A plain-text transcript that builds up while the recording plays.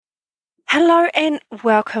Hello and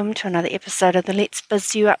welcome to another episode of the Let's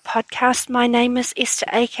Biz You Up podcast. My name is Esther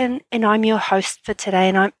Aiken and I'm your host for today,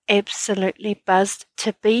 and I'm absolutely buzzed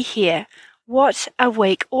to be here. What a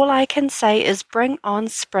week. All I can say is bring on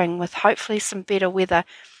spring with hopefully some better weather.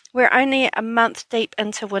 We're only a month deep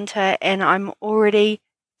into winter and I'm already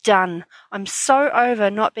done. I'm so over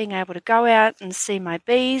not being able to go out and see my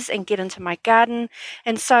bees and get into my garden.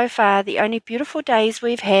 And so far, the only beautiful days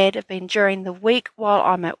we've had have been during the week while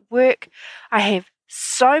I'm at work. I have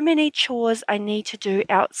so many chores I need to do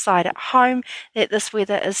outside at home that this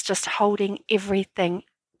weather is just holding everything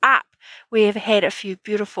up. We have had a few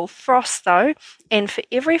beautiful frosts though, and for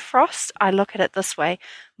every frost, I look at it this way: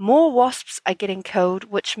 more wasps are getting killed,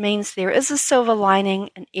 which means there is a silver lining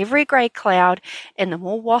in every grey cloud, and the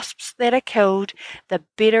more wasps that are killed, the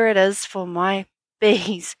better it is for my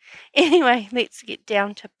bees. Anyway, let's get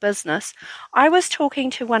down to business. I was talking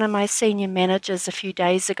to one of my senior managers a few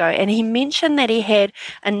days ago, and he mentioned that he had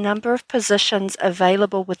a number of positions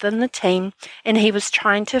available within the team, and he was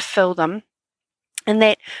trying to fill them. And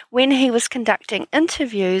that when he was conducting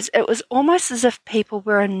interviews, it was almost as if people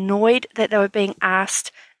were annoyed that they were being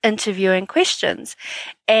asked interviewing questions.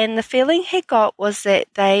 And the feeling he got was that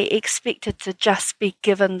they expected to just be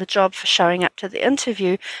given the job for showing up to the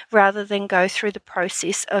interview rather than go through the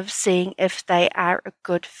process of seeing if they are a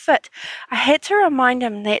good fit. I had to remind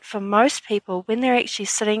him that for most people, when they're actually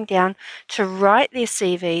sitting down to write their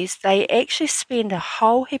CVs, they actually spend a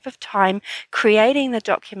whole heap of time creating the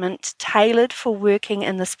document tailored for working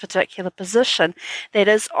in this particular position that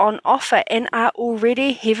is on offer and are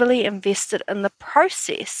already heavily invested in the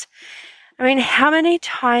process. I mean, how many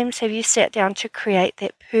times have you sat down to create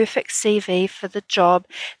that perfect CV for the job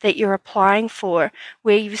that you're applying for,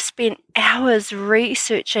 where you've spent hours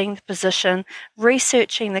researching the position,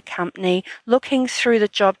 researching the company, looking through the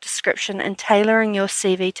job description and tailoring your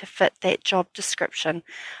CV to fit that job description?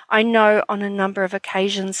 I know on a number of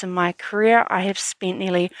occasions in my career, I have spent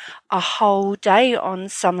nearly a whole day on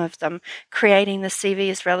some of them. Creating the CV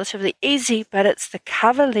is relatively easy, but it's the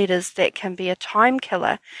cover letters that can be a time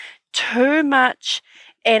killer. Too much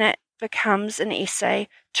and it becomes an essay.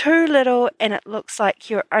 Too little and it looks like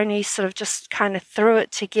you're only sort of just kind of threw it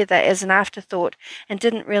together as an afterthought and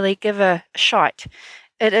didn't really give a shite.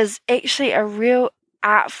 It is actually a real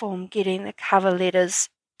art form getting the cover letters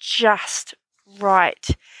just right.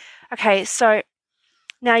 Okay, so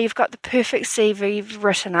now you've got the perfect CV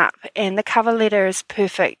written up and the cover letter is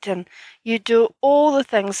perfect and you do all the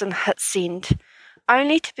things and hit send,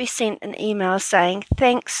 only to be sent an email saying,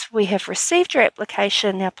 "Thanks, we have received your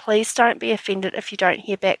application. Now please don't be offended if you don't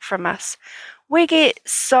hear back from us." We get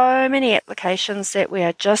so many applications that we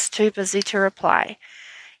are just too busy to reply.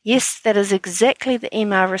 Yes, that is exactly the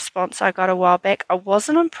email response I got a while back. I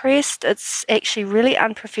wasn't impressed. It's actually really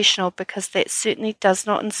unprofessional because that certainly does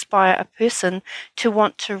not inspire a person to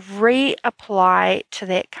want to reapply to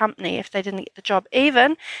that company if they didn't get the job,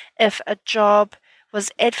 even if a job was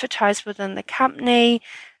advertised within the company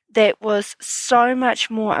that was so much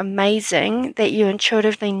more amazing that you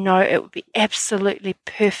intuitively know it would be absolutely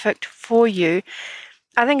perfect for you.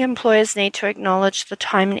 I think employers need to acknowledge the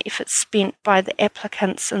time and effort spent by the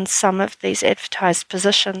applicants in some of these advertised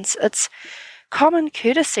positions. It's common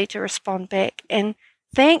courtesy to respond back and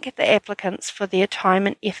thank the applicants for their time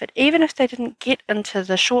and effort, even if they didn't get into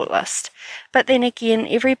the shortlist. But then again,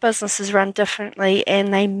 every business is run differently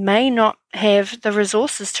and they may not have the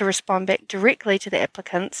resources to respond back directly to the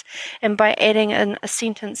applicants. And by adding in a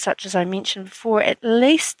sentence such as I mentioned before, at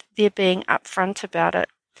least they're being upfront about it.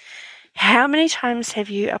 How many times have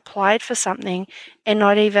you applied for something and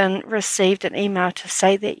not even received an email to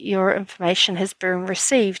say that your information has been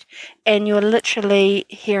received, and you're literally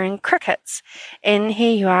hearing crickets, and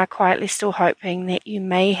here you are quietly still hoping that you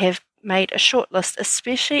may have made a shortlist,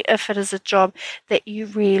 especially if it is a job that you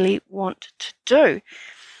really want to do.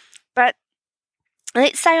 But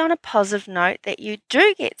let's say on a positive note that you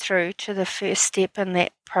do get through to the first step in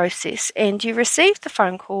that process and you receive the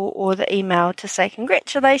phone call or the email to say,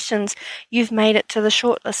 "Congratulations, you've made it to the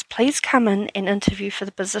shortlist. Please come in and interview for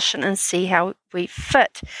the position and see how we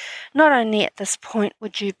fit." Not only at this point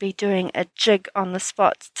would you be doing a jig on the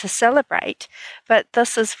spot to celebrate, but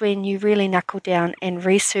this is when you really knuckle down and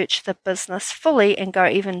research the business fully and go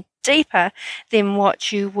even deeper than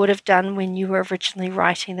what you would have done when you were originally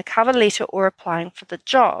writing the cover letter or applying for the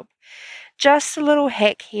job. Just a little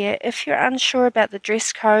hack here: if you're unsure about the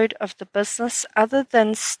dress code of the business, other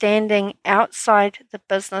than standing outside the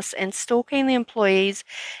business and stalking the employees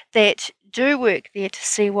that do work there to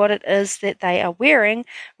see what it is that they are wearing,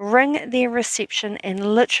 ring their reception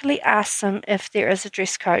and literally ask them if there is a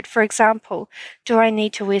dress code. For example, do I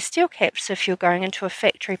need to wear steel caps if you're going into a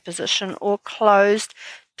factory position, or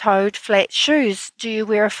closed-toed flat shoes? Do you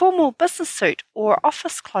wear a formal business suit or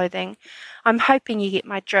office clothing? I'm hoping you get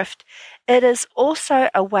my drift. It is also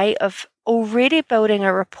a way of already building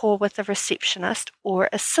a rapport with the receptionist or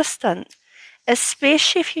assistant,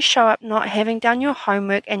 especially if you show up not having done your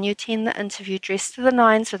homework and you attend the interview dressed to the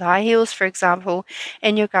nines with high heels, for example,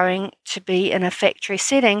 and you're going to be in a factory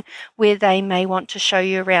setting where they may want to show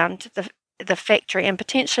you around the factory and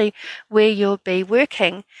potentially where you'll be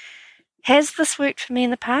working. Has this worked for me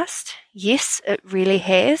in the past? Yes, it really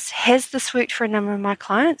has. Has this worked for a number of my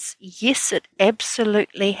clients? Yes, it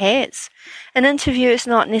absolutely has. An interview is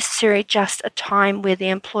not necessarily just a time where the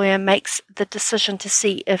employer makes the decision to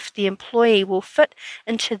see if the employee will fit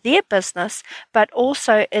into their business, but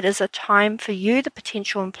also it is a time for you, the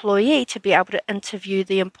potential employee, to be able to interview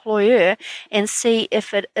the employer and see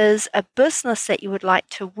if it is a business that you would like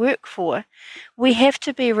to work for. We have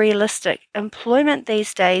to be realistic. Employment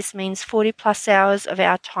these days means 40 plus hours of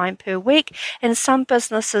our time per week, and some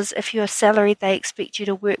businesses, if you're salaried, they expect you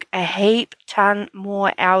to work a heap ton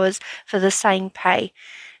more hours for the same pay.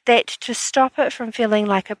 That to stop it from feeling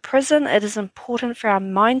like a prison, it is important for our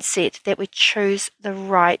mindset that we choose the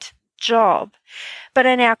right job. But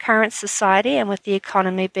in our current society, and with the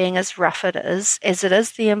economy being as rough as it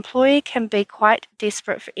is, the employee can be quite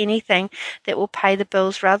desperate for anything that will pay the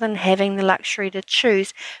bills rather than having the luxury to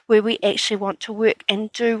choose where we actually want to work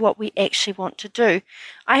and do what we actually want to do.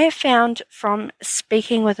 I have found from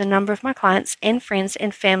speaking with a number of my clients and friends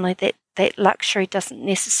and family that luxury doesn't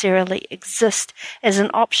necessarily exist as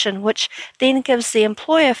an option, which then gives the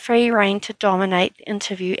employer free rein to dominate the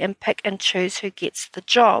interview and pick and choose who gets the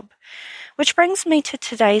job. Which brings me to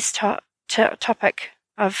today's topic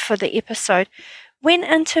for the episode. When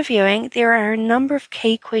interviewing, there are a number of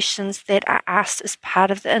key questions that are asked as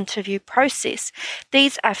part of the interview process.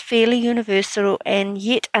 These are fairly universal, and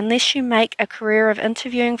yet unless you make a career of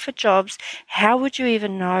interviewing for jobs, how would you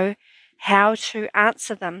even know how to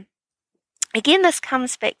answer them? Again, this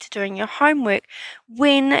comes back to doing your homework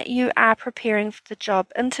when you are preparing for the job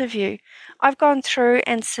interview. I've gone through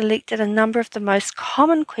and selected a number of the most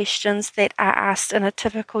common questions that are asked in a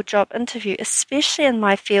typical job interview, especially in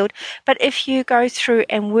my field. But if you go through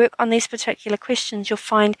and work on these particular questions, you'll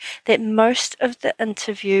find that most of the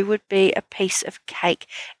interview would be a piece of cake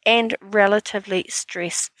and relatively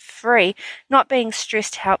stress-free. Not being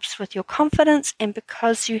stressed helps with your confidence, and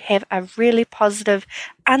because you have a really positive,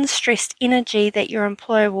 unstressed energy that your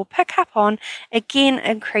employer will pick up on, again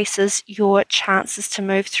increases your chances to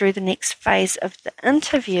move through the next phase of the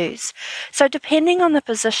interviews. So depending on the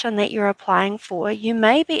position that you're applying for, you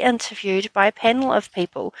may be interviewed by a panel of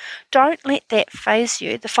people. Don't let that faze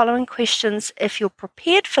you. The following questions, if you're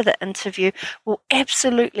prepared for the interview, will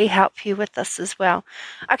absolutely help you with this as well.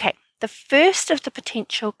 Okay. The first of the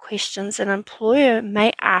potential questions an employer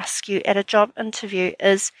may ask you at a job interview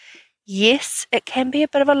is, yes, it can be a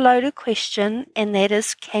bit of a loaded question, and that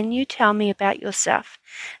is, can you tell me about yourself?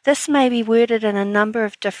 This may be worded in a number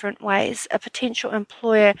of different ways. A potential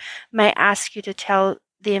employer may ask you to tell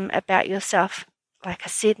them about yourself, like I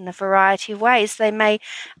said, in a variety of ways. They may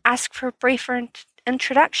ask for a briefer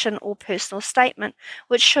introduction or personal statement,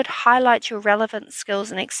 which should highlight your relevant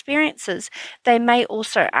skills and experiences. They may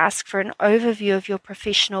also ask for an overview of your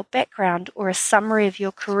professional background or a summary of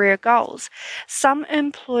your career goals. Some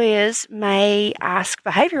employers may ask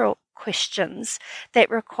behavioral questions that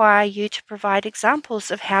require you to provide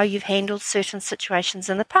examples of how you've handled certain situations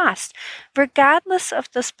in the past. Regardless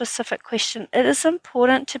of the specific question, it is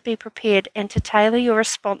important to be prepared and to tailor your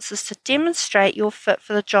responses to demonstrate your fit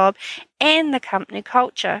for the job and the company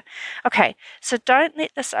culture. Okay, so don't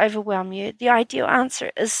let this overwhelm you. The ideal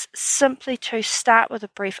answer is simply to start with a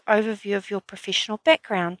brief overview of your professional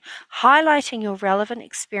background, highlighting your relevant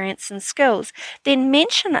experience and skills. Then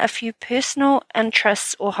mention a few personal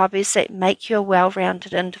interests or hobbies that make you a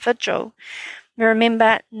well-rounded individual.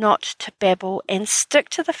 Remember not to babble and stick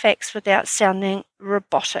to the facts without sounding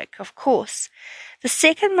robotic, of course. The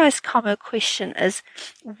second most common question is,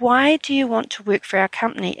 why do you want to work for our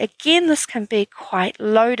company? Again, this can be quite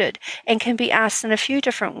loaded and can be asked in a few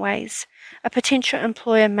different ways. A potential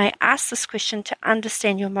employer may ask this question to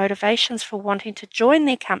understand your motivations for wanting to join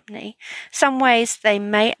their company. Some ways they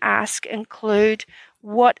may ask include,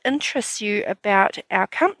 what interests you about our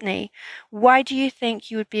company? Why do you think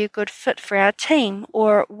you would be a good fit for our team?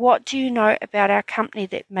 Or what do you know about our company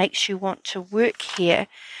that makes you want to work here?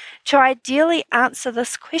 To ideally answer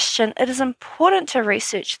this question, it is important to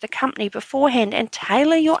research the company beforehand and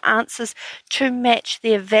tailor your answers to match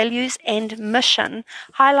their values and mission,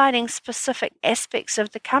 highlighting specific aspects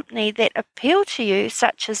of the company that appeal to you,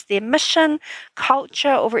 such as their mission,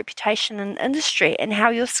 culture, or reputation in the industry, and how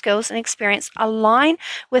your skills and experience align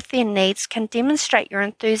with their needs can demonstrate your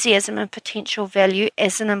enthusiasm and potential value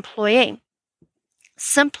as an employee.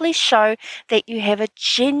 Simply show that you have a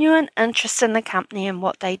genuine interest in the company and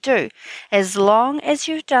what they do. As long as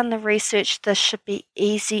you've done the research, this should be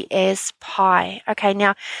easy as pie. Okay,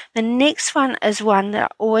 now the next one is one that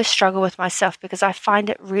I always struggle with myself because I find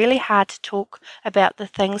it really hard to talk about the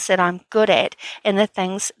things that I'm good at and the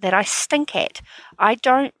things that I stink at. I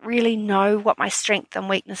don't really know what my strengths and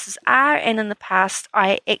weaknesses are, and in the past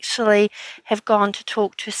I actually have gone to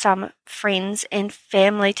talk to some friends and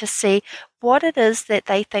family to see what it is that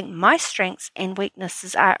they think my strengths and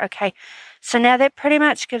weaknesses are. Okay, so now that pretty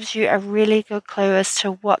much gives you a really good clue as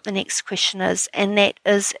to what the next question is, and that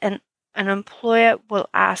is an employer will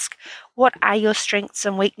ask, what are your strengths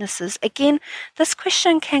and weaknesses? Again, this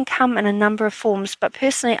question can come in a number of forms, but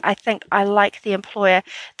personally I think I like the employer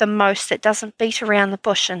the most that doesn't beat around the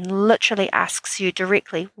bush and literally asks you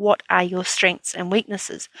directly, what are your strengths and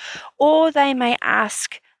weaknesses? Or they may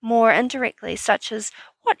ask more indirectly, such as,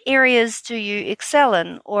 what areas do you excel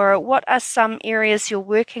in, or what are some areas you're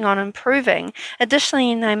working on improving?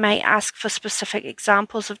 Additionally, they may ask for specific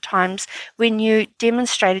examples of times when you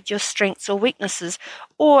demonstrated your strengths or weaknesses,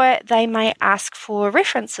 or they may ask for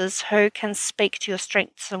references who can speak to your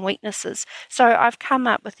strengths and weaknesses. So I've come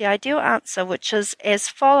up with the ideal answer, which is as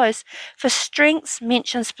follows. For strengths,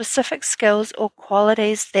 mention specific skills or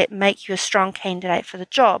qualities that make you a strong candidate for the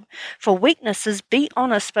job. For weaknesses, be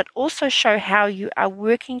honest, but also show how you are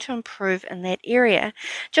working to improve in that area.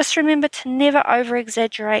 Just remember to never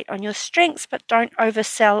over-exaggerate on your strengths, but don't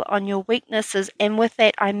oversell on your weaknesses. And with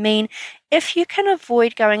that, I mean, if you can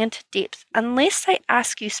avoid going into depth, unless they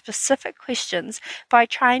ask you specific questions by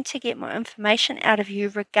trying to get more information out of you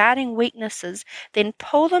regarding weaknesses, then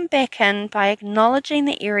pull them back in by acknowledging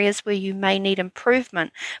the areas where you may need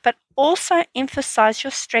improvement, but also emphasize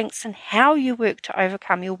your strengths and how you work to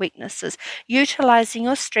overcome your weaknesses, utilizing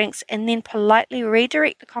your strengths, and then politely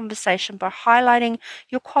redirect the conversation by highlighting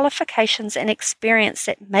your qualifications and experience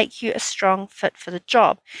that make you a strong fit for the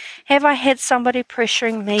job. Have I had somebody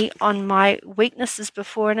pressuring me on my weaknesses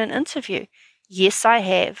before in an interview? Yes, I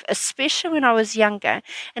have, especially when I was younger,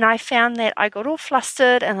 and I found that I got all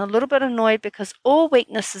flustered and a little bit annoyed because all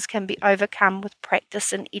weaknesses can be overcome with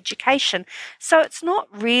practice and education, so it's not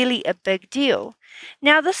really a big deal.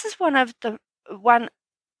 Now, this is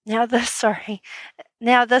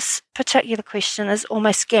Now, this particular question is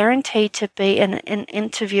almost guaranteed to be in an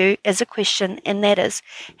interview as a question, and that is,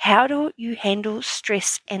 how do you handle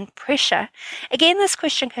stress and pressure? Again, this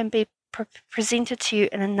question can be presented to you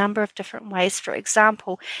in a number of different ways. For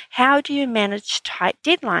example, how do you manage tight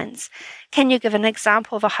deadlines? Can you give an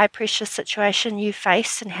example of a high-pressure situation you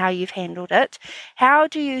faced and how you've handled it? How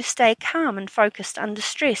do you stay calm and focused under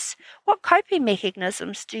stress? What coping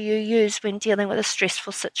mechanisms do you use when dealing with a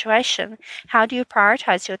stressful situation? How do you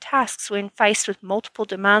prioritize your tasks when faced with multiple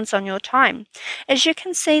demands on your time? As you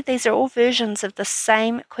can see, these are all versions of the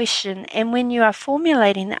same question, and when you are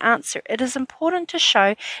formulating the answer, it is important to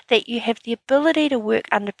show that you have the ability to work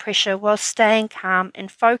under pressure while staying calm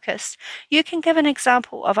and focused. You can give an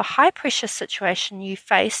example of a high-pressure situation you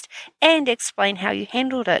faced and explain how you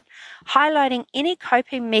handled it, highlighting any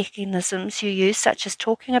coping mechanisms you use, such as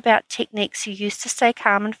talking about techniques you use to stay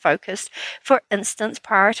calm and focused, for instance,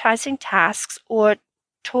 prioritizing tasks or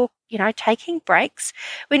taking breaks.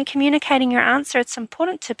 When communicating your answer, it's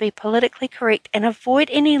important to be politically correct and avoid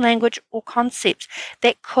any language or concepts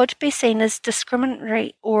that could be seen as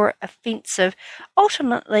discriminatory or offensive.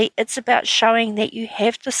 Ultimately, it's about showing that you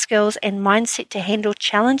have the skills and mindset to handle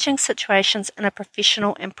challenging situations in a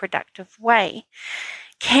professional and productive way.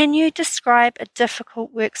 Can you describe a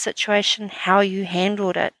difficult work situation, how you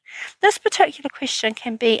handled it? This particular question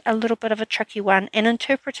can be a little bit of a tricky one and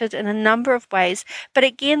interpreted in a number of ways, but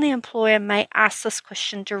again, the employer may ask this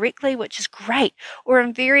question directly, which is great, or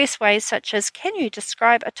in various ways, such as, can you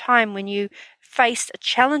describe a time when you faced a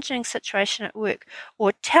challenging situation at work,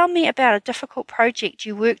 or tell me about a difficult project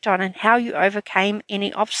you worked on and how you overcame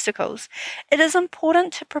any obstacles. It is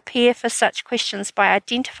important to prepare for such questions by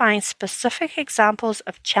identifying specific examples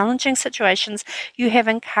of challenging situations you have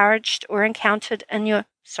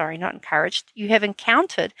you have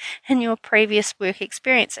encountered in your previous work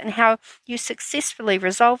experience and how you successfully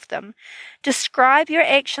resolved them. Describe your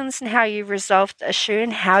actions and how you resolved the issue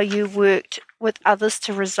and how you worked with others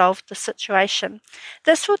to resolve the situation.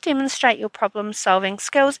 This will demonstrate your problem-solving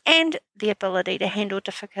skills and the ability to handle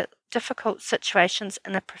difficult situations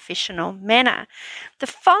in a professional manner. The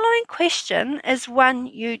following question is one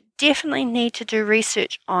you definitely need to do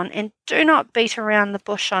research on, and do not beat around the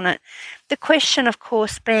bush on it. The question, of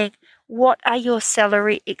course, being, what are your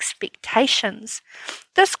salary expectations?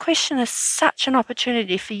 This question is such an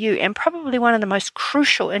opportunity for you and probably one of the most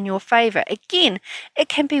crucial in your favour. Again, it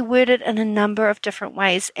can be worded in a number of different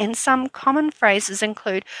ways, and some common phrases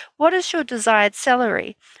include, what is your desired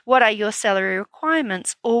salary? What are your salary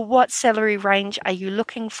requirements? Or what salary range are you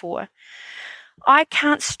looking for? I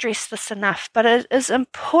can't stress this enough, but it is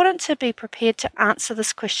important to be prepared to answer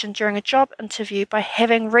this question during a job interview by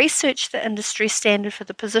having researched the industry standard for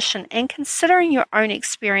the position and considering your own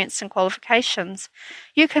experience and qualifications.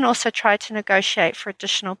 You can also try to negotiate for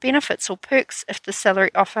additional benefits or perks if the salary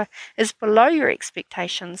offer is below your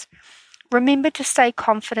expectations. Remember to stay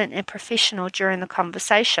confident and professional during the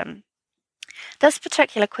conversation. This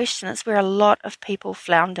particular question is where a lot of people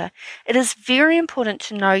flounder. It is very important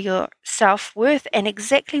to know your self-worth and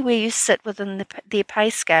exactly where you sit within their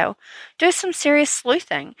pay scale. Do some serious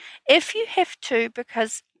sleuthing if you have to,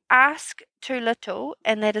 because ask too little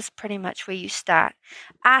and that is pretty much where you start.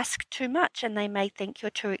 Ask too much and they may think you're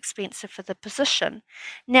too expensive for the position.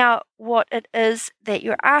 Now, what it is that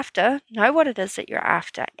you're after, know what it is that you're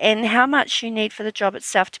after and how much you need for the job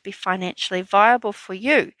itself to be financially viable for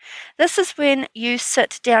you. This is when you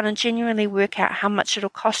sit down and genuinely work out how much it'll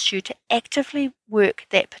cost you to actively work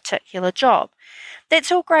that particular job.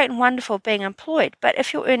 That's all great and wonderful being employed, but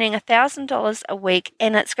if you're earning $1,000 a week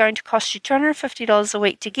and it's going to cost you $250 a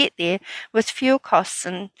week to get there with fuel costs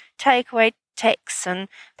and takeaway tax and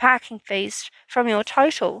parking fees from your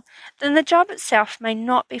total, then the job itself may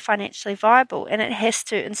not be financially viable and it has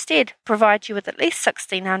to instead provide you with at least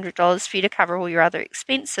 $1,600 for you to cover all your other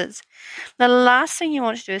expenses. The last thing you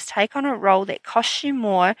want to do is take on a role that costs you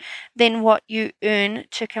more than what you earn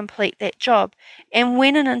to complete that job. And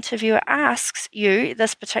when an interviewer asks you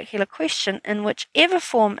this particular question, in whichever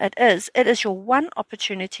form it is your one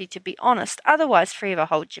opportunity to be honest, otherwise forever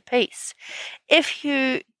hold your peace. If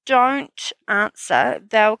you don't answer,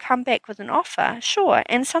 they'll come back with an offer, sure,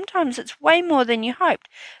 and sometimes it's way more than you hoped,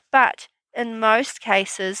 but in most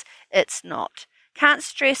cases it's not. Can't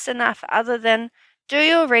stress enough other than do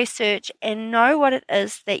your research and know what it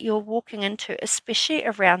is that you're walking into, especially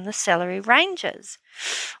around the salary ranges.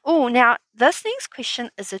 Oh, now this next question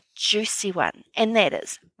is a juicy one, and that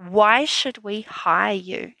is, why should we hire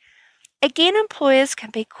you? Again, employers can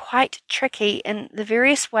be quite tricky in the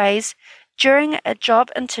various ways during a job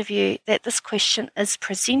interview that this question is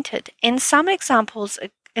presented, and some examples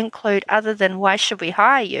include, other than why should we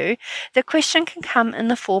hire you, the question can come in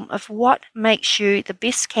the form of what makes you the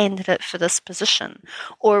best candidate for this position,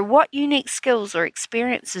 or what unique skills or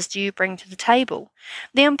experiences do you bring to the table.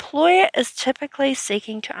 The employer is typically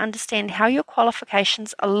seeking to understand how your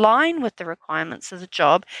qualifications align with the requirements of the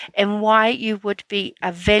job and why you would be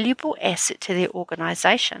a valuable asset to their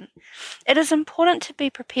organization. It is important to be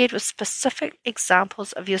prepared with specific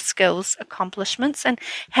examples of your skills, accomplishments, and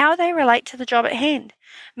how they relate to the job at hand.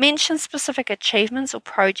 Mention specific achievements or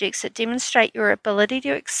projects that demonstrate your ability to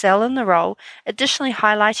excel in the role. Additionally,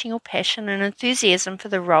 highlighting your passion and enthusiasm for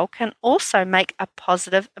the role can also make a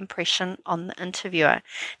positive impression on the interviewer.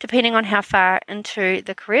 Depending on how far into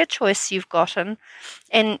the career choice you've gotten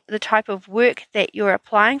and the type of work that you're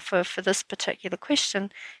applying for this particular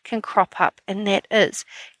question can crop up, and that is,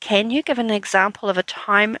 can you give an example of a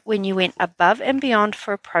time when you went above and beyond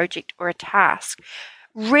for a project or a task?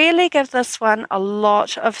 Really give this one a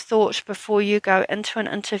lot of thought before you go into an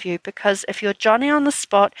interview, because if you're Johnny on the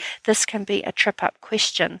spot, this can be a trip-up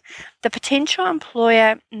question. The potential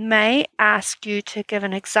employer may ask you to give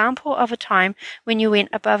an example of a time when you went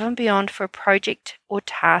above and beyond for a project or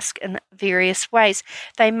task in various ways.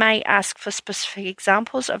 They may ask for specific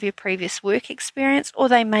examples of your previous work experience, or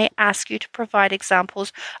they may ask you to provide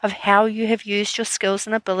examples of how you have used your skills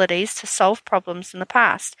and abilities to solve problems in the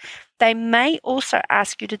past. They may also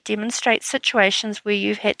ask you to demonstrate situations where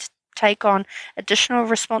you've had to take on additional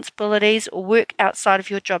responsibilities or work outside of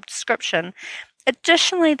your job description.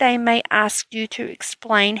 Additionally, they may ask you to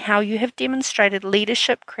explain how you have demonstrated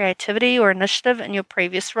leadership, creativity, or initiative in your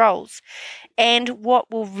previous roles. And what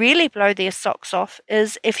will really blow their socks off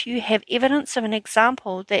is if you have evidence of an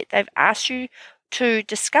example that they've asked you to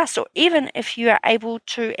discuss, or even if you are able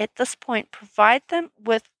to, at this point, provide them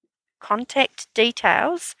with contact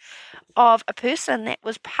details of a person that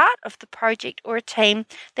was part of the project or a team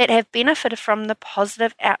that have benefited from the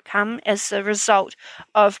positive outcome as a result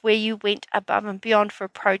of where you went above and beyond for a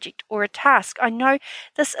project or a task. I know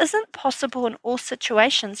this isn't possible in all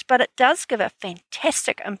situations, but it does give a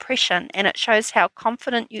fantastic impression, and it shows how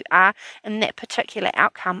confident you are in that particular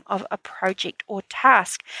outcome of a project or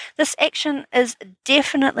task. This action is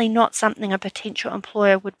definitely not something a potential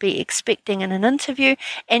employer would be expecting in an interview,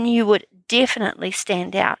 and you would definitely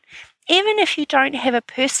stand out. Even if you don't have a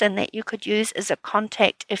person that you could use as a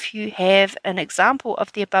contact, if you have an example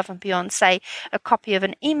of the above and beyond, say a copy of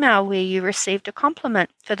an email where you received a compliment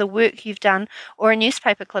for the work you've done, or a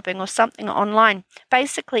newspaper clipping or something online,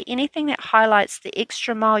 basically anything that highlights the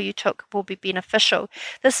extra mile you took will be beneficial.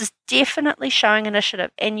 This is definitely showing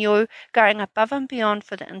initiative, and you're going above and beyond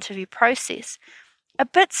for the interview process. A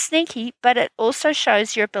bit sneaky, but it also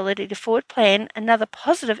shows your ability to forward plan, another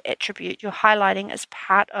positive attribute you're highlighting as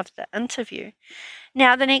part of the interview.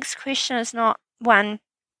 Now, the next question is not one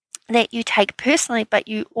that you take personally, but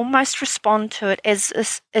you almost respond to it as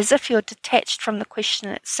if you're detached from the question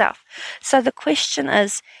itself. So the question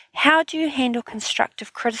is, how do you handle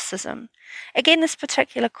constructive criticism? Again, this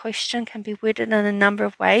particular question can be worded in a number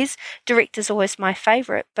of ways. Direct is always my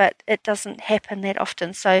favourite, but it doesn't happen that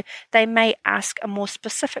often. So they may ask a more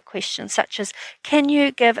specific question, such as, can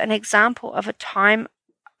you give an example of a time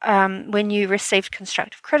when you received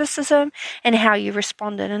constructive criticism and how you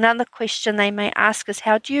responded? Another question they may ask is,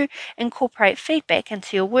 how do you incorporate feedback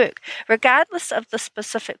into your work? Regardless of the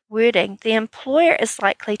specific wording, the employer is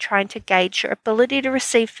likely trying to gauge your ability to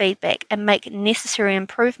receive feedback and make necessary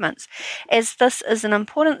improvements, as this is an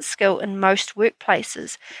important skill in most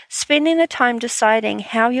workplaces. Spending the time deciding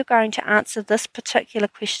how you're going to answer this particular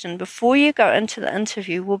question before you go into the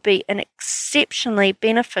interview will be an exceptionally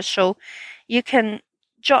beneficial. You can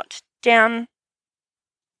jot down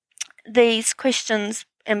these questions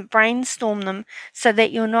and brainstorm them so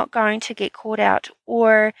that you're not going to get caught out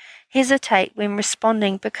or hesitate when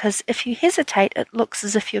responding, because if you hesitate, it looks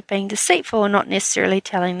as if you're being deceitful or not necessarily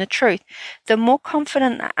telling the truth. The more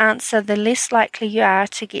confident the answer, the less likely you are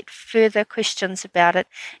to get further questions about it,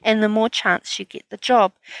 and the more chance you get the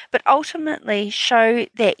job. But ultimately, show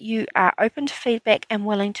that you are open to feedback and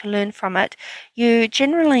willing to learn from it. You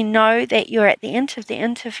generally know that you're at the end of the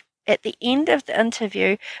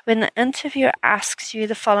interview when the interviewer asks you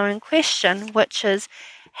the following question, which is,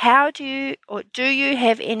 do you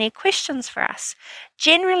have any questions for us?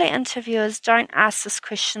 Generally, interviewers don't ask this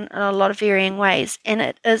question in a lot of varying ways, and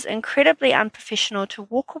it is incredibly unprofessional to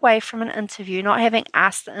walk away from an interview not having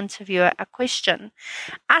asked the interviewer a question.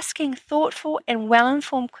 Asking thoughtful and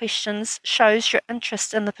well-informed questions shows your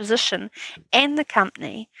interest in the position and the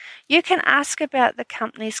company. You can ask about the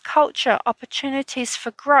company's culture, opportunities for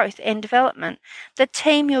growth and development, the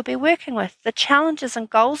team you'll be working with, the challenges and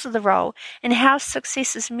goals of the role, and how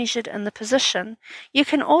success is measured in the position. You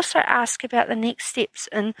can also ask about the next steps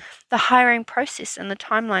in the hiring process and the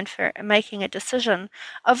timeline for making a decision.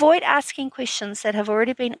 Avoid asking questions that have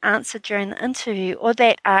already been answered during the interview or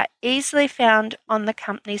that are easily found on the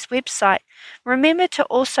company's website. Remember to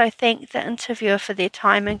also thank the interviewer for their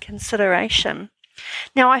time and consideration.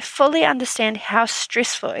 Now, I fully understand how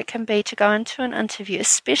stressful it can be to go into an interview,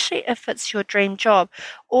 especially if it's your dream job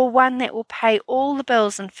or one that will pay all the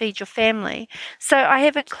bills and feed your family. So I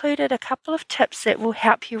have included a couple of tips that will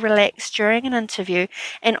help you relax during an interview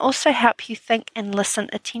and also help you think and listen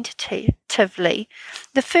attentively.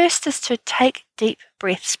 The first is to take deep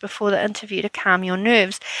breaths before the interview to calm your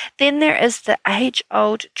nerves. Then there is the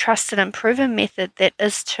age-old, trusted and proven method that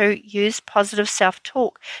is to use positive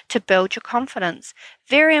self-talk to build your confidence.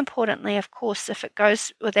 Very importantly, of course, if it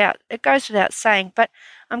goes without saying, but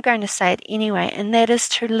I'm going to say it anyway, and that is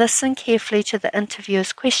to listen carefully to the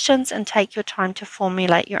interviewer's questions and take your time to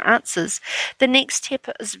formulate your answers. The next step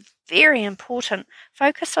is very important.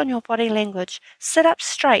 Focus on your body language. Sit up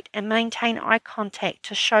straight and maintain eye contact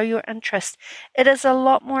to show your interest. It is a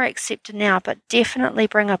lot more accepted now, but definitely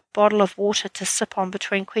bring a bottle of water to sip on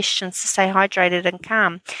between questions to stay hydrated and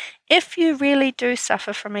calm. If you really do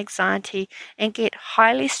suffer from anxiety and get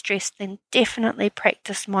highly stressed, then definitely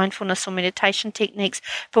practice mindfulness or meditation techniques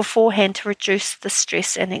beforehand to reduce the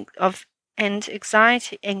stress and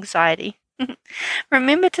anxiety.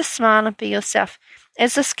 Remember to smile and be yourself.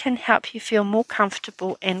 as this can help you feel more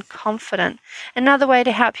comfortable and confident. Another way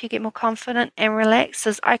to help you get more confident and relaxed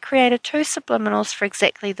is I created 2 subliminals for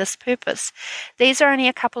exactly this purpose. These are only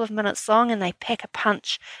a couple of minutes long and they pack a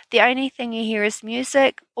punch. The only thing you hear is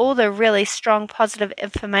music. All the really strong positive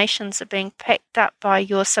informations are being picked up by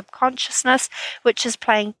your subconsciousness, which is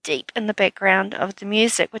playing deep in the background of the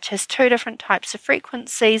music, which has 2 different types of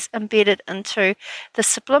frequencies embedded into the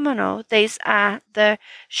subliminal. These are the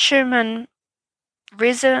Schumann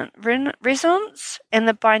resonance and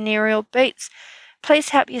the binaural beats. Please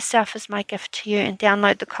help yourself as my gift to you and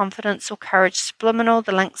download the Confidence or Courage Subliminal.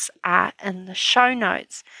 The links are in the show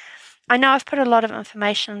notes. I know I've put a lot of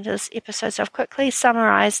information into this episode, so I've quickly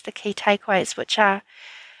summarized the key takeaways, which are: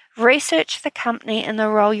 research the company and the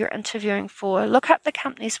role you're interviewing for. Look up the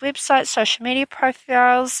company's website, social media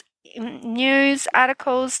profiles, news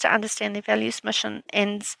articles to understand their values, mission,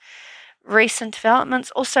 and recent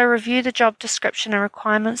developments. Also, review the job description and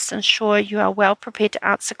requirements to ensure you are well prepared to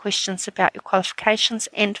answer questions about your qualifications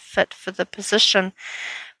and fit for the position.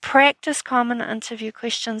 Practice common interview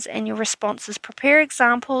questions and your responses. Prepare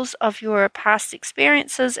examples of your past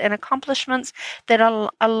experiences and accomplishments that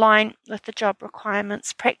align with the job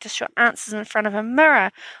requirements. Practice your answers in front of a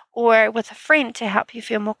mirror or with a friend to help you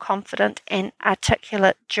feel more confident and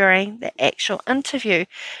articulate during the actual interview.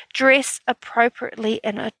 Dress appropriately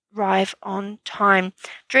and arrive on time.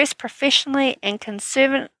 Dress professionally and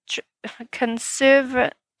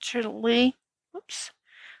conservatively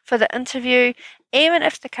for the interview. Even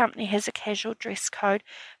if the company has a casual dress code,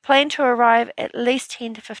 plan to arrive at least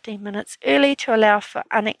 10 to 15 minutes early to allow for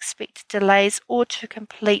unexpected delays or to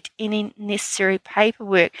complete any necessary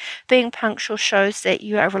paperwork. Being punctual shows that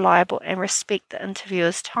you are reliable and respect the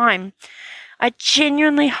interviewer's time. I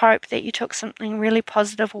genuinely hope that you took something really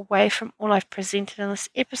positive away from all I've presented in this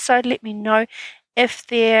episode. Let me know if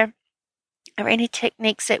there are any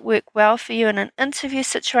techniques that work well for you in an interview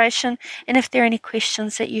situation, and if there are any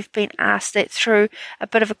questions that you've been asked that threw a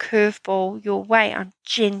bit of a curveball your way. I'm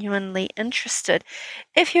genuinely interested.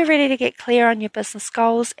 If you're ready to get clear on your business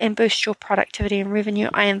goals and boost your productivity and revenue,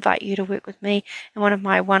 I invite you to work with me in one of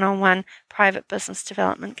my one-on-one private business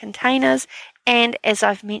development containers. And as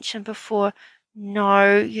I've mentioned before,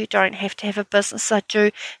 no, you don't have to have a business. I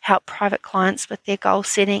do help private clients with their goal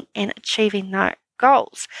setting and achieving their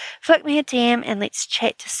goals. Flick me a DM and let's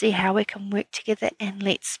chat to see how we can work together, and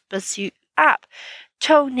let's buzz you up.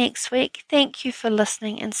 Till next week, thank you for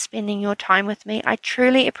listening and spending your time with me. I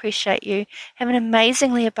truly appreciate you. Have an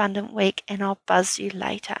amazingly abundant week, and I'll buzz you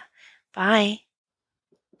later. Bye.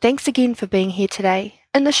 Thanks again for being here today.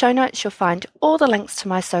 In the show notes, you'll find all the links to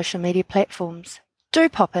my social media platforms. Do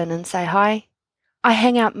pop in and say hi. I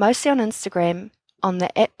hang out mostly on Instagram on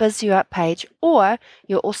the @BizYouUp page, or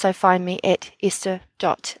you'll also find me at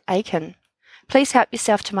esther.aiken. Please help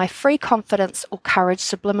yourself to my free Confidence or Courage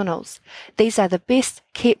Subliminals. These are the best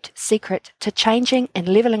kept secret to changing and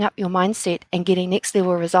leveling up your mindset and getting next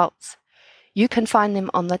level results. You can find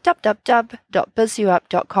them on the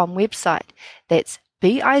www.bizyouup.com website. That's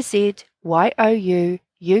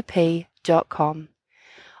BIZYOUUP.com.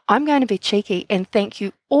 I'm going to be cheeky and thank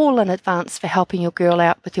you all in advance for helping your girl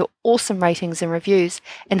out with your awesome ratings and reviews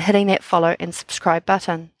and hitting that follow and subscribe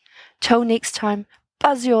button. Till next time,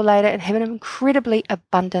 buzz you all later and have an incredibly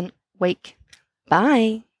abundant week.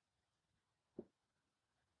 Bye.